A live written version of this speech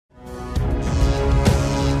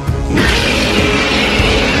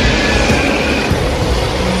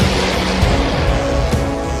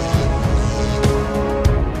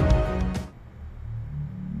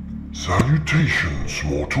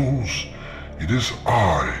mortals. It is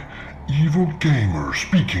I, Evil Gamer,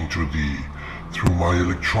 speaking to thee through my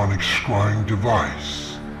electronic scrying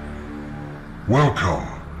device. Welcome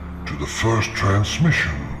to the first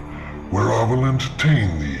transmission, where I will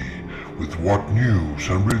entertain thee with what news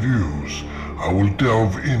and reviews I will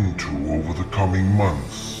delve into over the coming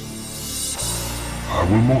months. I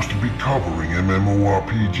will mostly be covering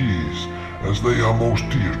MMORPGs as they are most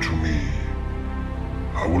dear to me.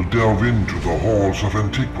 I will delve into the halls of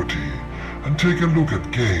antiquity and take a look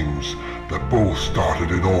at games that both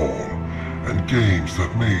started it all and games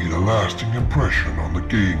that made a lasting impression on the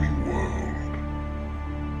gaming world.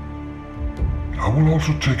 I will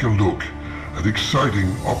also take a look at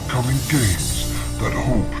exciting upcoming games that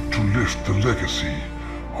hope to lift the legacy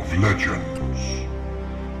of legends.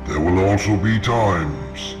 There will also be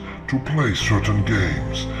times to play certain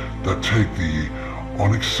games that take thee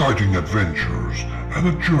on exciting adventures and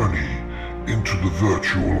a journey into the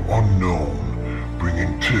virtual unknown,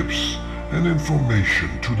 bringing tips and information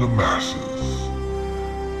to the masses.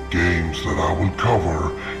 Games that I will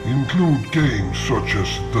cover include games such as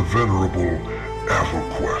the venerable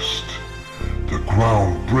EverQuest, the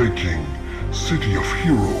groundbreaking City of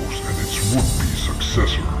Heroes and its would-be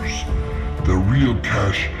successors, the real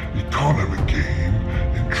cash economy game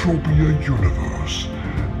Entropia Universe,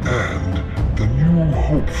 and the new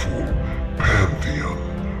hopeful Pantheon,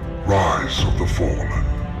 Rise of the Fallen.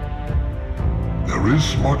 There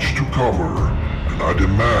is much to cover, and I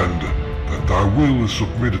demand that thy will is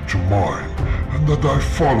submitted to mine, and that I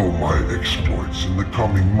follow my exploits in the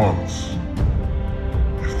coming months.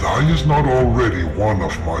 If thou is not already one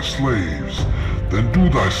of my slaves, then do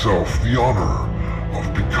thyself the honor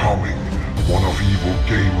of becoming one of Evil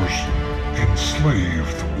Gamer's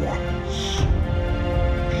enslaved ones.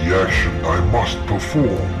 The action I must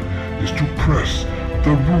perform is to press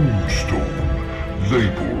the runestone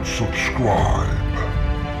labeled subscribe,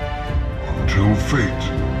 until fate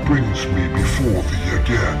brings me before thee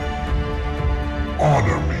again.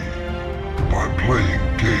 Honor me by playing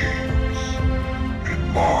games in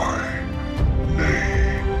my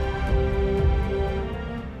name.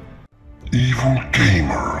 Evil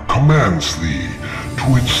Gamer commands thee to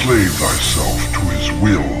enslave thyself to his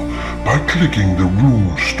will by clicking the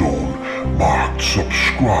runestone marked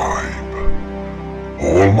subscribe.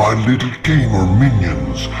 All my little gamer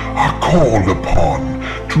minions are called upon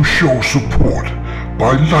to show support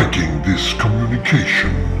by liking this communication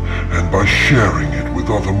and by sharing it with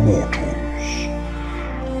other mortals.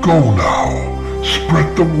 Go now,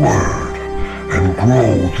 spread the word, and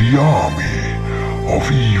grow the army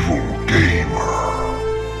of Evil Gamer.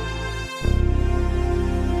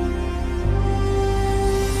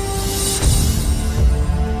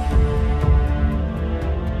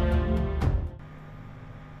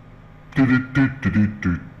 Do do do do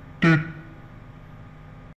do do.